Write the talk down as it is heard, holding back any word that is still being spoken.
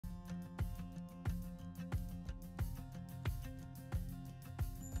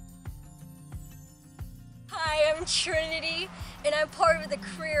am Trinity, and I'm part of the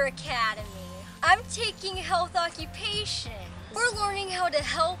Career Academy. I'm taking health occupation. We're learning how to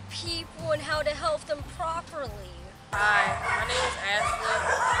help people and how to help them properly. Hi, my name is Ashley.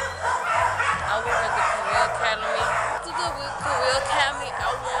 I work at the Career Academy. Through the Career Academy, I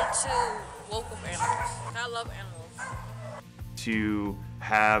want to work with animals. I love animals. To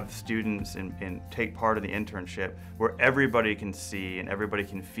have students and take part of the internship where everybody can see and everybody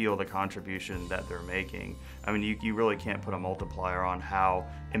can feel the contribution that they're making. I mean, you really can't put a multiplier on how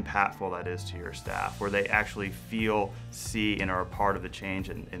impactful that is to your staff, where they actually feel, see, and are a part of the change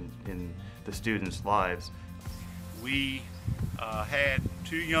in the students' lives. We had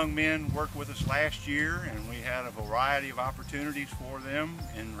 2 young men work with us last year, and we had a variety of opportunities for them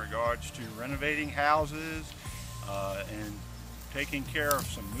in regards to renovating houses and taking care of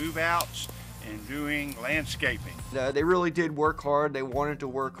some move-outs and doing landscaping. They really did work hard. They wanted to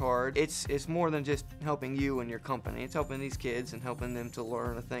work hard. It's more than just helping you and your company. It's helping these kids and helping them to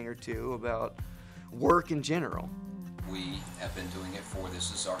learn a thing or two about work in general. We have been doing it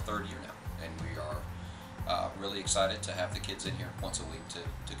this is our 3rd year now, and we are really excited to have the kids in here once a week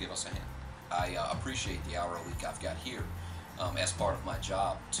to give us a hand. I appreciate the hour a week I've got here as part of my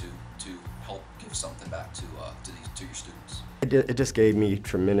job to help give something back to your students. It just gave me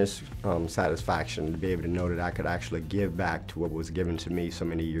tremendous satisfaction to be able to know that I could actually give back to what was given to me so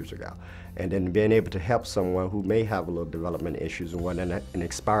many years ago. And then being able to help someone who may have a little development issues and whatnot, and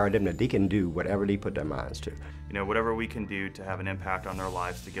inspire them that they can do whatever they put their minds to. You know, whatever we can do to have an impact on their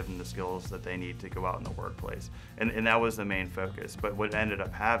lives to give them the skills that they need to go out in the workplace. And that was the main focus. But what ended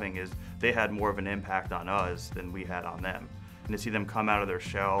up having is they had more of an impact on us than we had on them. And to see them come out of their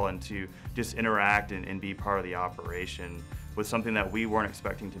shell and to just interact and be part of the operation was something that we weren't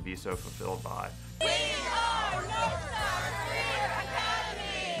expecting to be so fulfilled by.